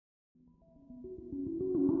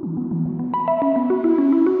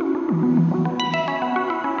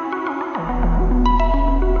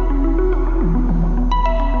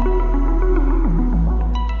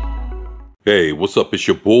Hey, what's up? It's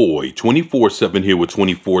your boy, 24/7 here with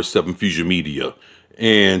 24/7 Fusion Media.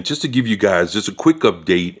 And just to give you guys just a quick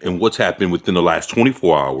update and what's happened within the last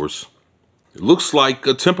 24 hours, it looks like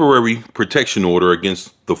a temporary protection order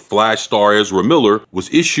against the Flash star Ezra Miller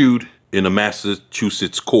was issued in a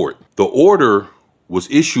Massachusetts court. The order was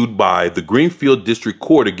issued by the Greenfield District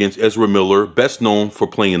Court against Ezra Miller, best known for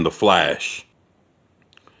playing the Flash.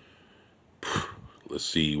 Let's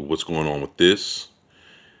see what's going on with this.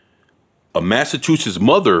 A Massachusetts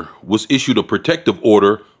mother was issued a protective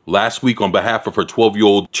order last week on behalf of her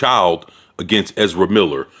 12-year-old child against Ezra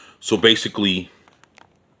Miller. So basically,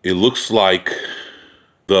 it looks like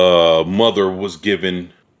the mother was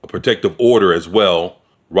given a protective order as well,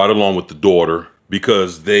 right along with the daughter,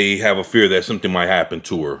 because they have a fear that something might happen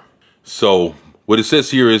to her. So what it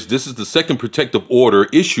says here is this is the second protective order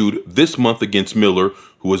issued this month against Miller,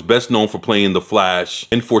 who is best known for playing the Flash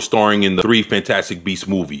and for starring in the 3 Fantastic Beasts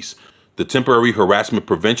movies. The temporary harassment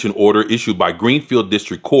prevention order issued by Greenfield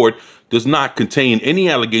District Court does not contain any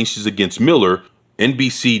allegations against Miller.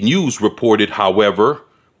 NBC News reported, however,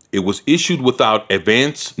 it was issued without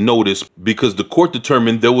advance notice because the court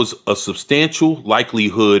determined there was a substantial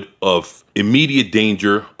likelihood of immediate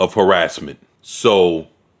danger of harassment. So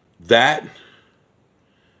that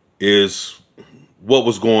is what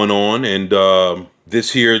was going on. And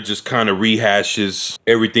this here just kind of rehashes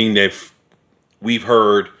everything that we've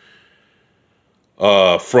heard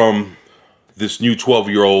from this new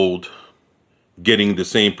 12-year-old getting the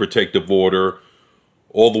same protective order,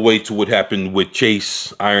 all the way to what happened with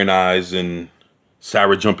Chase Iron Eyes and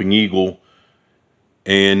Sarah Jumping Eagle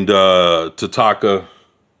and Tataka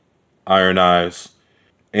Iron Eyes.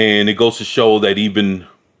 And it goes to show that even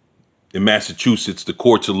in Massachusetts, the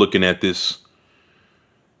courts are looking at this,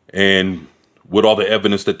 and with all the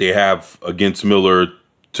evidence that they have against Miller,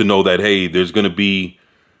 to know that, hey, there's going to be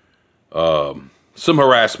some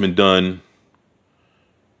harassment done,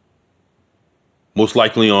 most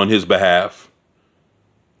likely on his behalf,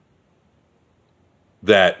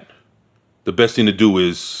 that the best thing to do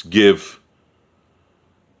is give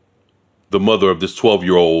the mother of this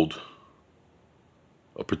 12-year-old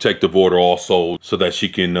a protective order also, so that she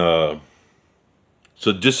can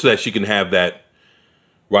so that she can have that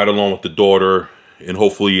right along with the daughter, and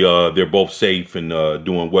hopefully they're both safe and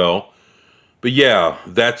doing well. But yeah,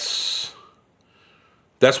 that's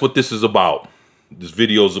what this is about. This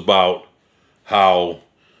video is about how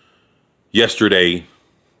yesterday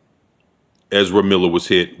Ezra Miller was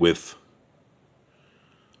hit with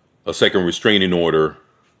a second restraining order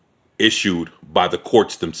issued by the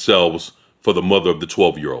courts themselves for the mother of the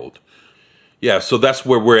 12-year-old. Yeah, so that's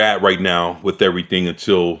where we're at right now with everything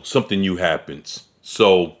until something new happens.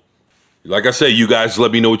 So, like I say, you guys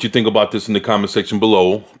let me know what you think about this in the comment section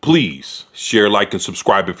below. Please share, like, and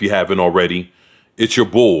subscribe if you haven't already. It's your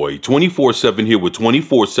boy, 24/7 here with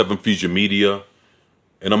 24/7 Fusion Media,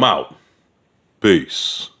 and I'm out.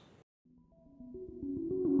 Peace.